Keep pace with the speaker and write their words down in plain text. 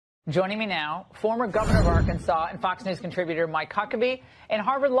Joining me now, former governor of Arkansas and Fox News contributor Mike Huckabee, and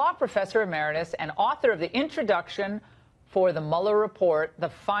Harvard Law professor emeritus and author of the introduction for the Mueller report, the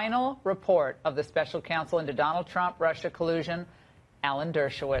final report of the special counsel into Donald Trump-Russia collusion, Alan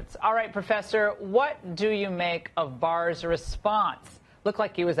Dershowitz. All right, Professor, what do you make of Barr's response? Looked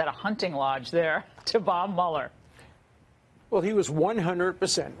like he was at a hunting lodge there to Bob Mueller. Well, he was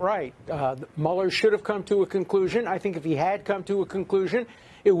 100% right. Mueller should have come to a conclusion. I think if he had come to a conclusion,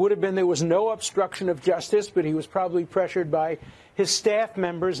 it would have been there was no obstruction of justice, but he was probably pressured by his staff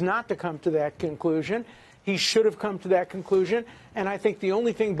members not to come to that conclusion. He should have come to that conclusion. And I think the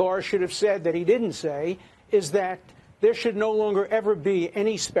only thing Barr should have said that he didn't say is that there should no longer ever be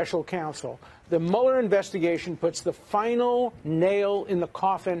any special counsel. The Mueller investigation puts the final nail in the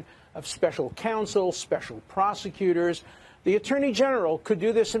coffin of special counsel, special prosecutors. The Attorney General could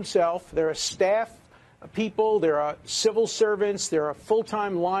do this himself. There are staff people, there are civil servants, there are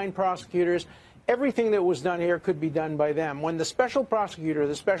full-time line prosecutors. Everything that was done here could be done by them. When the special prosecutor,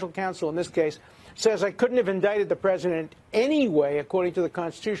 the special counsel in this case, says I couldn't have indicted the president anyway, according to the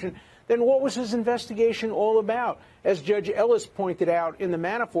Constitution, then what was his investigation all about? As Judge Ellis pointed out in the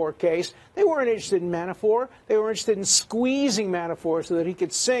Manafort case, they weren't interested in Manafort. They were interested in squeezing Manafort so that he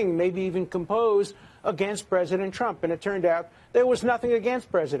could sing, maybe even compose, against President Trump. And it turned out there was nothing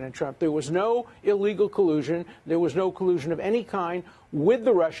against President Trump. There was no illegal collusion. There was no collusion of any kind with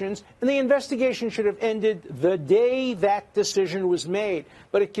the Russians. And the investigation should have ended the day that decision was made.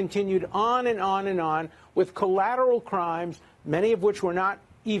 But it continued on and on and on with collateral crimes, many of which were not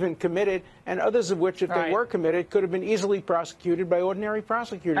even committed, and others of which, if they were committed, could have been easily prosecuted by ordinary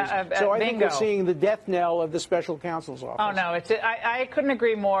prosecutors. So I think we're seeing the death knell of the special counsel's office. Oh, no, I couldn't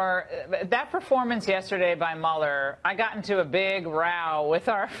agree more. That performance yesterday by Mueller, I got into a big row with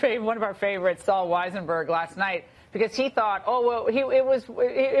one of our favorites, Saul Weisenberg, last night, because he thought, oh, well,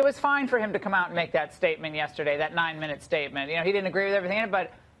 it was fine for him to come out and make that statement yesterday, that 9-minute statement. You know, he didn't agree with everything in it,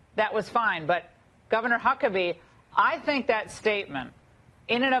 but that was fine. But Governor Huckabee, I think that statement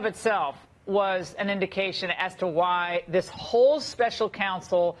in and of itself was an indication as to why this whole special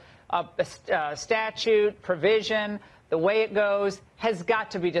counsel statute, provision, the way it goes, has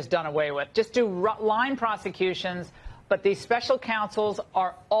got to be just done away with. Just do line prosecutions. But these special counsels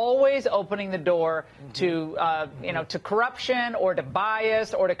are always opening the door to, to corruption or to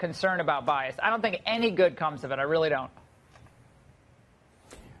bias or to concern about bias. I don't think any good comes of it. I really don't.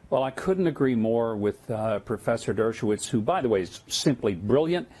 Well, I couldn't agree more with Professor Dershowitz, who, by the way, is simply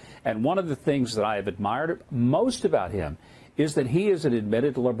brilliant. And one of the things that I have admired most about him is that he is an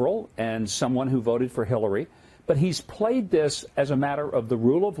admitted liberal and someone who voted for Hillary. But he's played this as a matter of the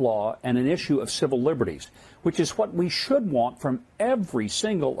rule of law and an issue of civil liberties, which is what we should want from every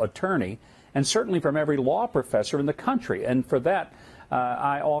single attorney and certainly from every law professor in the country. And for that,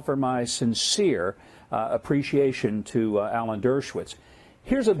 I offer my sincere appreciation to Alan Dershowitz.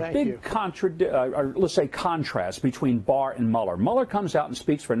 Here's a big contrast between Barr and Mueller. Mueller comes out and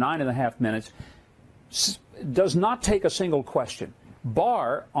speaks for 9.5 minutes, does not take a single question.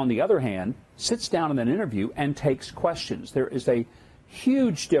 Barr, on the other hand, sits down in an interview and takes questions. There is a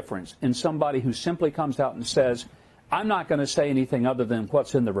huge difference in somebody who simply comes out and says, I'm not going to say anything other than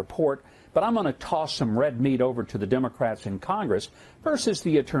what's in the report, but I'm going to toss some red meat over to the Democrats in Congress, versus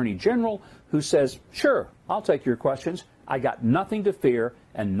the Attorney General who says, sure, I'll take your questions. I got nothing to fear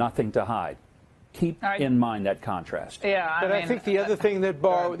and nothing to hide. Keep in mind that contrast. Yeah, I think the other thing that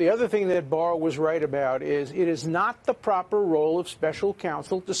Barr was right about is it is not the proper role of special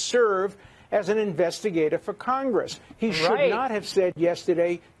counsel to serve as an investigator for Congress. He should not have said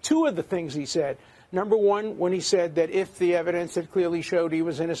yesterday two of the things he said. Number one, when he said that if the evidence had clearly showed he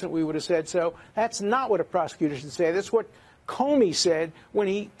was innocent, we would have said so. That's not what a prosecutor should say. That's what Comey said when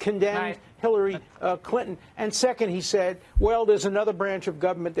he condemned Hillary Clinton. And second, he said, well, there's another branch of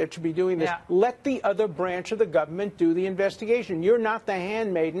government that should be doing this. Let the other branch of the government do the investigation. You're not the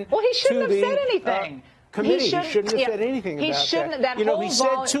handmaiden. Well, he shouldn't have said anything. Committee. He shouldn't have said anything about that. You know, he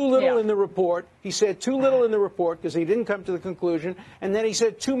said too little in the report. He said too little in the report because he didn't come to the conclusion. And then he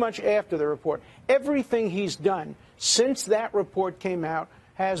said too much after the report. Everything he's done since that report came out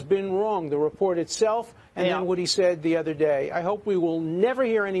has been wrong. The report itself and then what he said the other day. I hope we will never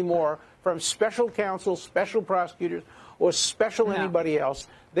hear any more from special counsel, special prosecutors, or special anybody else.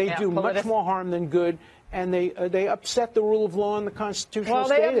 They do much more harm than good, and they upset the rule of law and the constitutional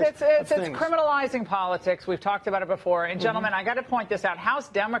status. It's criminalizing politics. We've talked about it before. And, gentlemen, I got to point this out. House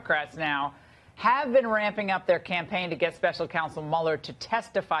Democrats now have been ramping up their campaign to get special counsel Mueller to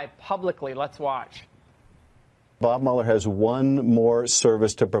testify publicly. Let's watch. Bob Mueller has one more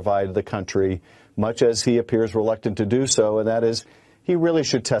service to provide the country, much as he appears reluctant to do so, and that is he really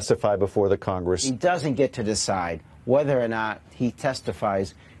should testify before the Congress. He doesn't get to decide whether or not he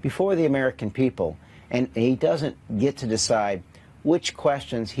testifies before the American people, and he doesn't get to decide which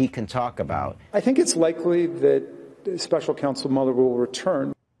questions he can talk about. I think it's likely that Special Counsel Mueller will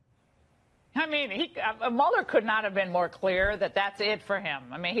return. I mean, Mueller could not have been more clear that that's it for him.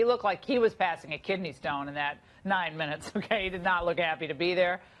 I mean, he looked like he was passing a kidney stone in that 9 minutes, okay? He did not look happy to be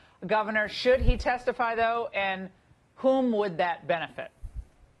there. Governor, should he testify, though, and whom would that benefit?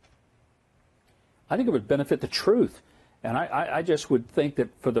 I think it would benefit the truth. And I just would think that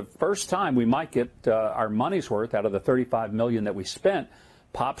for the first time, we might get our money's worth out of the $35 million that we spent,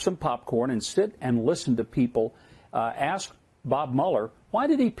 pop some popcorn and sit and listen to people. Ask Bob Mueller, why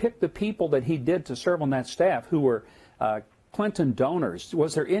did he pick the people that he did to serve on that staff who were Clinton donors?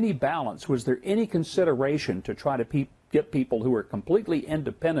 Was there any balance? Was there any consideration to try to get people who were completely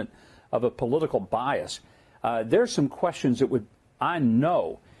independent of a political bias? There's some questions that would, I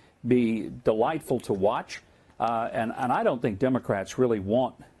know, be delightful to watch. And I don't think Democrats really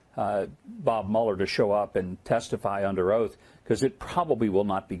want Bob Mueller to show up and testify under oath, because it probably will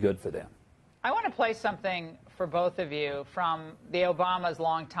not be good for them. I want to play something for both of you from the Obama's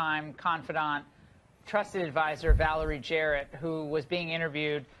longtime confidant, trusted advisor, Valerie Jarrett, who was being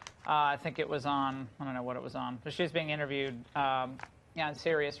interviewed. I think it was on, I don't know what it was on, but she was being interviewed on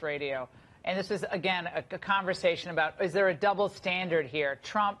Sirius Radio. And this is, again, a conversation about, is there a double standard here?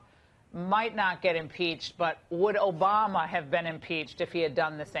 Trump might not get impeached, but would Obama have been impeached if he had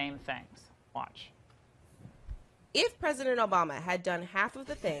done the same things? Watch. If President Obama had done half of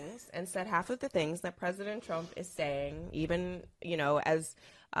the things and said half of the things that President Trump is saying, even, as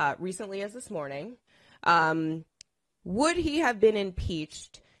recently as this morning, would he have been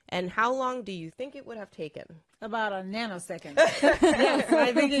impeached? And how long do you think it would have taken? About a nanosecond. Yes,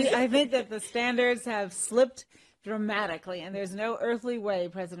 I think that the standards have slipped dramatically, and there's no earthly way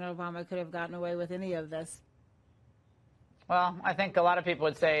President Obama could have gotten away with any of this. Well, I think a lot of people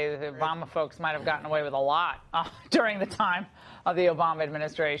would say the Obama folks might have gotten away with a lot during the time of the Obama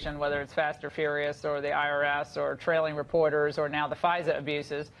administration, whether it's Fast or Furious or the IRS or trailing reporters or now the FISA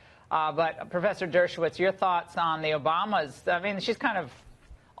abuses. But Professor Dershowitz, your thoughts on the Obamas? I mean, she's kind of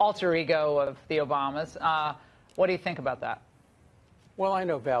alter ego of the Obamas. What do you think about that? Well, I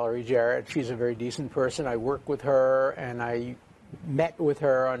know Valerie Jarrett. She's a very decent person. I worked with her, and I met with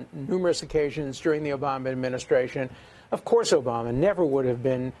her on numerous occasions during the Obama administration. Of course, Obama never would have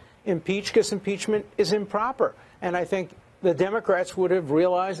been impeached because impeachment is improper. And I think the Democrats would have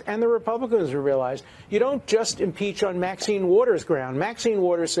realized, and the Republicans would realize, you don't just impeach on Maxine Waters' ground. Maxine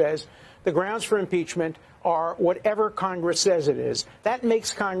Waters says the grounds for impeachment are whatever Congress says it is. That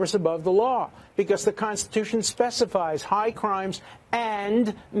makes Congress above the law because the Constitution specifies high crimes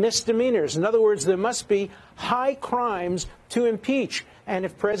and misdemeanors. In other words, there must be high crimes to impeach. And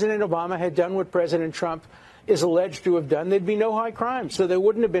if President Obama had done what President Trump is alleged to have done, there'd be no high crimes. So there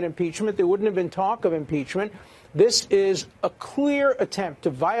wouldn't have been impeachment. There wouldn't have been talk of impeachment. This is a clear attempt to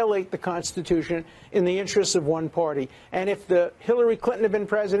violate the Constitution in the interests of one party. And if Hillary Clinton had been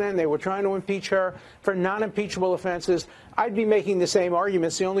president and they were trying to impeach her for non-impeachable offenses, I'd be making the same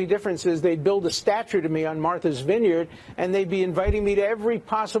arguments. The only difference is they'd build a statue to me on Martha's Vineyard, and they'd be inviting me to every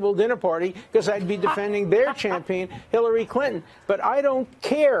possible dinner party because I'd be defending their champion, Hillary Clinton. But I don't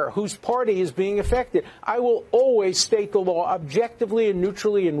care whose party is being affected. I will always state the law objectively and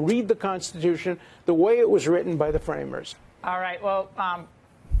neutrally and read the Constitution the way it was written by the framers. All right. Well,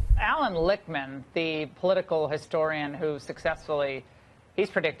 Alan Lichtman, the political historian who successfully, he's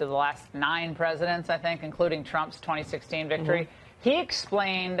predicted the last 9 presidents, I think, including Trump's 2016 victory. He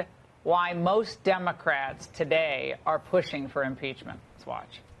explained why most Democrats today are pushing for impeachment. Let's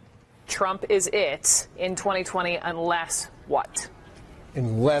watch. Trump is it in 2020 unless what?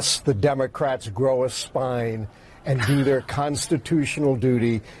 Unless the Democrats grow a spine and do their constitutional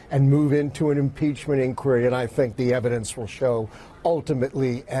duty and move into an impeachment inquiry. And I think the evidence will show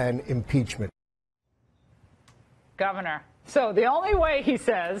ultimately an impeachment. Governor, so the only way he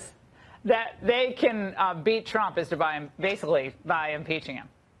says that they can beat Trump is to basically by impeaching him.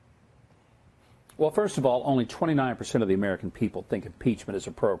 Well, first of all, only 29% of the American people think impeachment is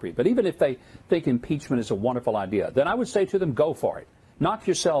appropriate. But even if they think impeachment is a wonderful idea, then I would say to them, go for it. Knock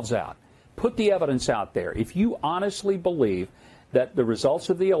yourselves out. Put the evidence out there. If you honestly believe that the results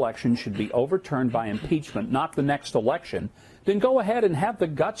of the election should be overturned by impeachment, not the next election, then go ahead and have the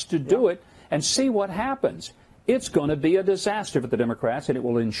guts to do it and see what happens. It's going to be a disaster for the Democrats, and it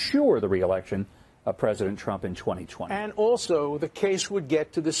will ensure the reelection of President Trump in 2020. And also, the case would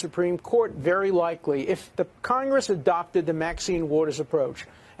get to the Supreme Court very likely. If the Congress adopted the Maxine Waters approach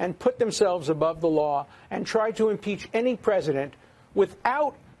and put themselves above the law and tried to impeach any president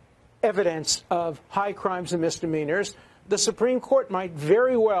without evidence of high crimes and misdemeanors, the Supreme Court might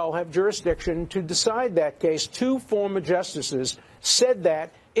very well have jurisdiction to decide that case. 2 former justices said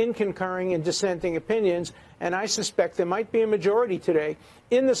that in concurring and dissenting opinions, and I suspect there might be a majority today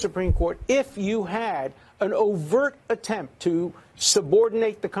in the Supreme Court if you had an overt attempt to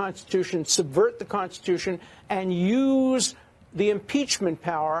subordinate the Constitution, subvert the Constitution, and use the impeachment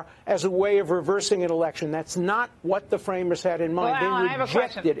power as a way of reversing an election. That's not what the framers had in mind. Well, Alan, they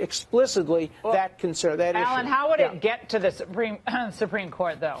rejected explicitly that concern, that issue. Alan, how would it get to the Supreme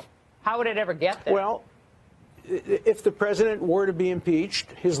Court, though? How would it ever get there? Well, if the president were to be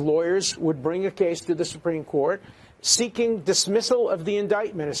impeached, his lawyers would bring a case to the Supreme Court seeking dismissal of the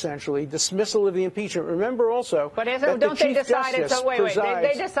indictment, essentially, dismissal of the impeachment. Remember also but that don't the they Chief decide Justice it's a, wait, presides,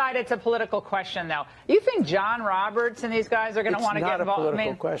 they decide it's a political question, though. You think John Roberts and these guys are going to want to get involved? It's not a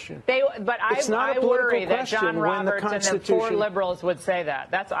political question. But I worry that John Roberts and the 4 liberals would say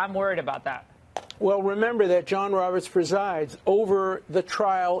that. I'm worried about that. Well, remember that John Roberts presides over the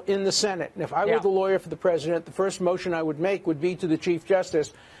trial in the Senate. And if I were the lawyer for the president, the first motion I would make would be to the Chief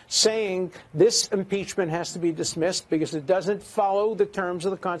Justice saying this impeachment has to be dismissed because it doesn't follow the terms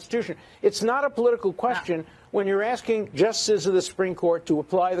of the Constitution. It's not a political question when you're asking justices of the Supreme Court to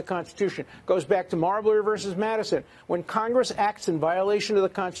apply the Constitution. It goes back to Marbury versus Madison. When Congress acts in violation of the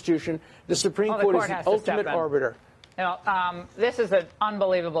Constitution, the Supreme Court is the ultimate arbiter. You know, this is an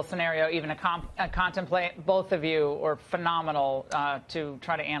unbelievable scenario even to contemplate. Both of you were phenomenal to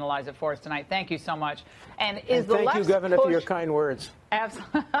try to analyze it for us tonight. Thank you so much. And thank you, Governor, for your kind words.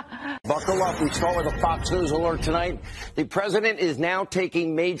 Absolutely. Buckle up. We start with a Fox News alert tonight. The president is now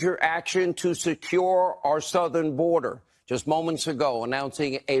taking major action to secure our southern border. Just moments ago,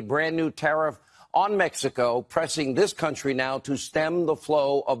 announcing a brand new tariff on Mexico, pressing this country now to stem the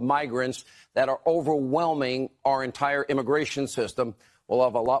flow of migrants that are overwhelming our entire immigration system. We'll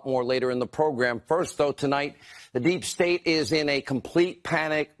have a lot more later in the program. First, though, tonight, the deep state is in a complete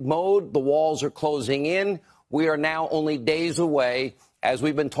panic mode. The walls are closing in. We are now only days away, as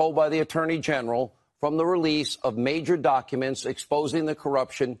we've been told by the Attorney General, from the release of major documents exposing the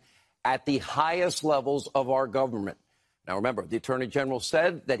corruption at the highest levels of our government. Now, remember, the Attorney General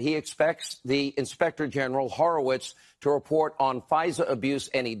said that he expects the Inspector General, Horowitz, to report on FISA abuse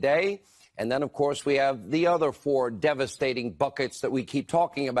any day. And then, of course, we have the other 4 devastating buckets that we keep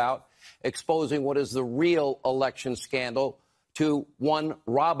talking about, exposing what is the real election scandal to one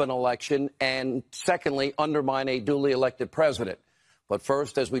rob an election and, secondly, undermine a duly elected president. But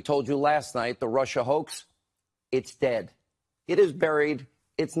first, as we told you last night, the Russia hoax, it's dead. It is buried.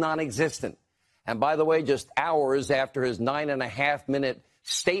 It's non-existent. And by the way, just hours after his 9.5-minute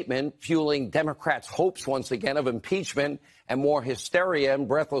statement fueling Democrats' hopes once again of impeachment and more hysteria and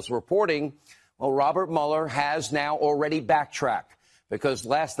breathless reporting, well, Robert Mueller has now already backtracked because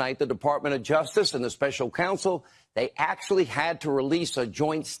last night the Department of Justice and the special counsel, they actually had to release a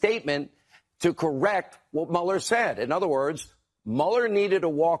joint statement to correct what Mueller said. In other words, Mueller needed to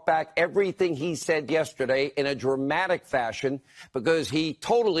walk back everything he said yesterday in a dramatic fashion because he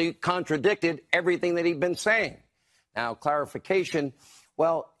totally contradicted everything that he'd been saying. Now, clarification,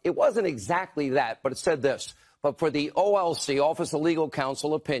 well, it wasn't exactly that, but it said this. But for the OLC, Office of Legal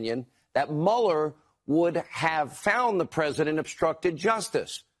Counsel, opinion, that Mueller would have found the president obstructed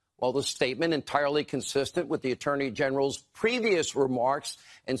justice. Well, the statement entirely consistent with the Attorney General's previous remarks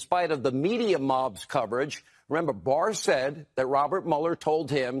in spite of the media mob's coverage. Remember, Barr said that Robert Mueller told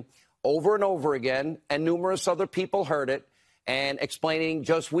him over and over again, and numerous other people heard it, and explaining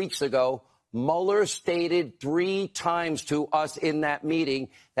just weeks ago, Mueller stated 3 times to us in that meeting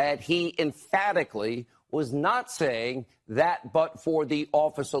that he emphatically was not saying that but for the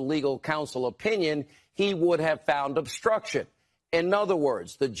Office of Legal Counsel opinion, he would have found obstruction. In other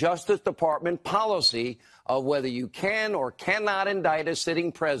words, the Justice Department policy of whether you can or cannot indict a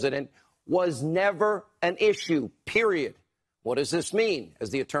sitting president was never an issue, period. What does this mean? As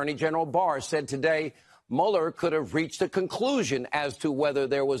the Attorney General Barr said today, Mueller could have reached a conclusion as to whether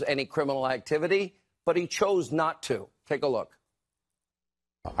there was any criminal activity, but he chose not to. Take a look.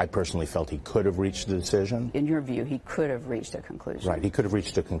 I personally felt he could have reached a decision. In your view, he could have reached a conclusion. Right. He could have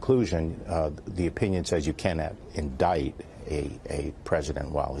reached a conclusion. The opinion says you cannot indict a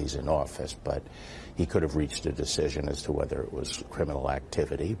president while he's in office, but he could have reached a decision as to whether it was criminal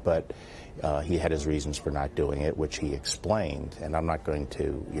activity. But he had his reasons for not doing it, which he explained. And I'm not going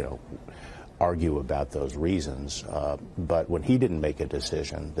to, argue about those reasons. But when he didn't make a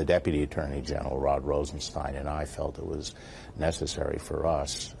decision, the Deputy Attorney General, Rod Rosenstein, and I felt it was necessary for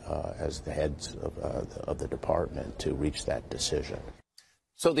us as the heads of the department to reach that decision.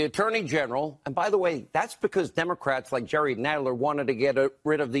 So the Attorney General, and by the way, that's because Democrats like Jerry Nadler wanted to get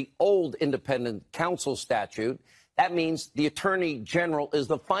rid of the old independent counsel statute. That means the Attorney General is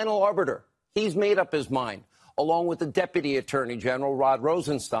the final arbiter. He's made up his mind, along with the Deputy Attorney General, Rod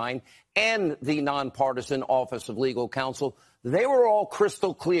Rosenstein, and the nonpartisan Office of Legal Counsel. They were all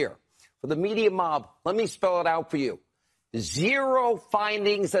crystal clear. For the media mob, let me spell it out for you. 0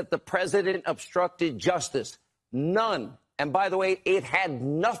 findings that the president obstructed justice. None. And by the way, it had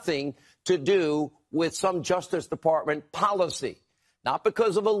nothing to do with some Justice Department policy. Not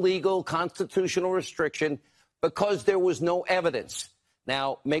because of a legal constitutional restriction, because there was no evidence.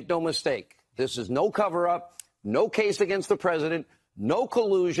 Now, make no mistake, this is no cover-up, no case against the president, no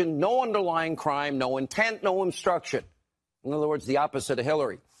collusion, no underlying crime, no intent, no obstruction. In other words, the opposite of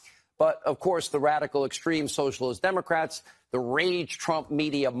Hillary. But, of course, the radical extreme socialist Democrats, the rage Trump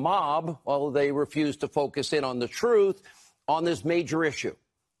media mob, well, they refuse to focus in on the truth on this major issue.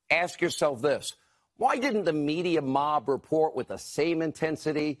 Ask yourself this. Why didn't the media mob report with the same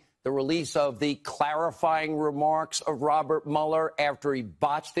intensity the release of the clarifying remarks of Robert Mueller after he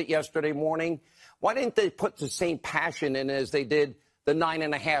botched it yesterday morning? Why didn't they put the same passion in as they did the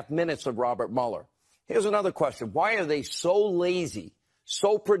 9.5 minutes of Robert Mueller? Here's another question. Why are they so lazy,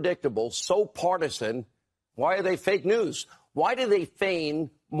 so predictable, so partisan? Why are they fake news? Why do they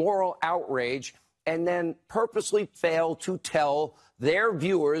feign moral outrage and then purposely fail to tell their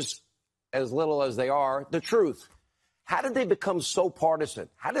viewers, as little as they are, the truth? How did they become so partisan?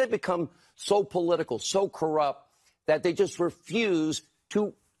 How did they become so political, so corrupt, that they just refuse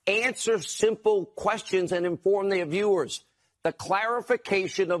to answer simple questions and inform their viewers? The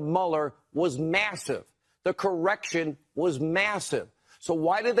clarification of Mueller was massive. The correction was massive. So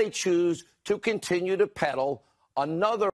why did they choose to continue to peddle another